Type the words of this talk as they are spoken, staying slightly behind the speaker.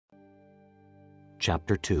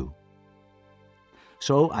Chapter 2.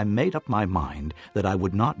 So I made up my mind that I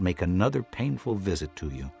would not make another painful visit to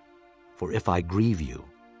you. For if I grieve you,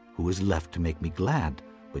 who is left to make me glad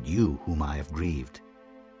but you whom I have grieved?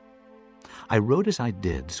 I wrote as I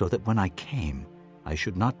did so that when I came, I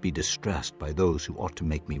should not be distressed by those who ought to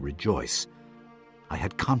make me rejoice. I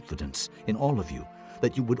had confidence in all of you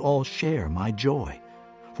that you would all share my joy.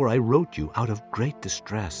 For I wrote you out of great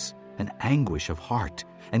distress and anguish of heart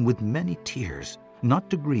and with many tears, not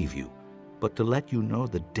to grieve you, but to let you know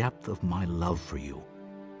the depth of my love for you.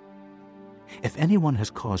 If anyone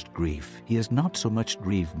has caused grief, he has not so much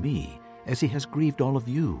grieved me as he has grieved all of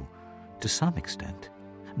you, to some extent,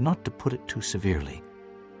 not to put it too severely.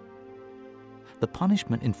 The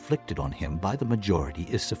punishment inflicted on him by the majority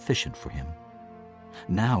is sufficient for him.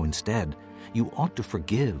 Now, instead, you ought to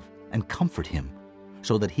forgive and comfort him,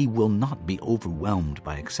 so that he will not be overwhelmed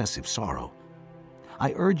by excessive sorrow.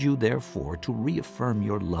 I urge you, therefore, to reaffirm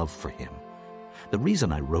your love for him. The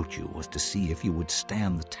reason I wrote you was to see if you would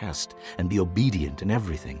stand the test and be obedient in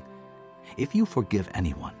everything. If you forgive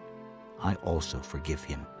anyone, I also forgive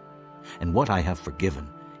him. And what I have forgiven,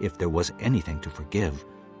 if there was anything to forgive,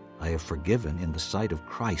 I have forgiven in the sight of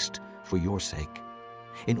Christ for your sake,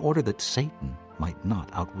 in order that Satan might not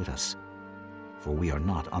outwit us, for we are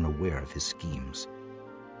not unaware of his schemes.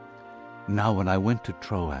 Now when I went to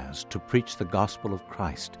Troas to preach the gospel of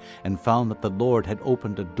Christ and found that the Lord had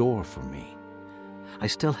opened a door for me, I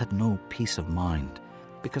still had no peace of mind,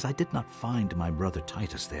 because I did not find my brother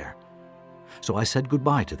Titus there. So I said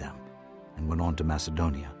goodbye to them and went on to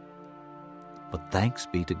Macedonia. But thanks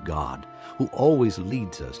be to God, who always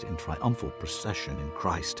leads us in triumphal procession in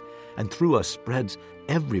Christ, and through us spreads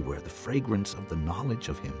everywhere the fragrance of the knowledge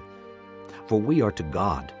of him. For we are to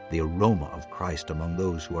God the aroma of Christ among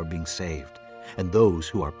those who are being saved and those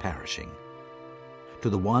who are perishing. To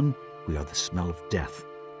the one we are the smell of death,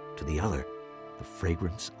 to the other the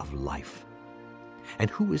fragrance of life. And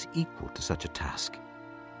who is equal to such a task?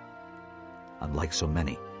 Unlike so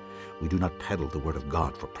many, we do not peddle the word of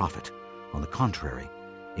God for profit. On the contrary,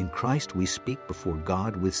 in Christ we speak before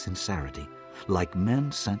God with sincerity, like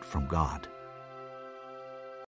men sent from God.